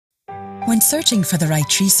When searching for the right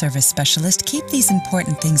tree service specialist, keep these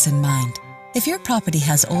important things in mind. If your property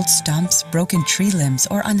has old stumps, broken tree limbs,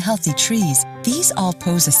 or unhealthy trees, these all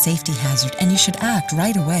pose a safety hazard and you should act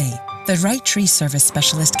right away. The right tree service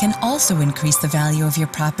specialist can also increase the value of your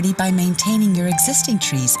property by maintaining your existing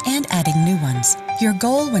trees and adding new ones. Your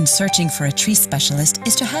goal when searching for a tree specialist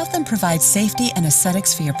is to have them provide safety and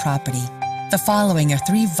aesthetics for your property. The following are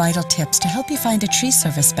 3 vital tips to help you find a tree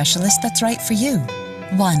service specialist that's right for you.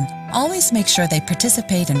 1. Always make sure they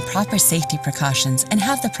participate in proper safety precautions and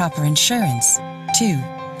have the proper insurance. 2.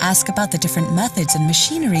 Ask about the different methods and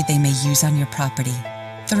machinery they may use on your property.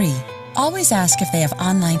 3. Always ask if they have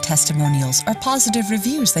online testimonials or positive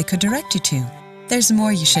reviews they could direct you to. There's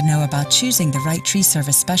more you should know about choosing the right tree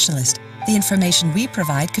service specialist. The information we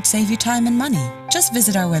provide could save you time and money. Just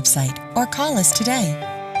visit our website or call us today.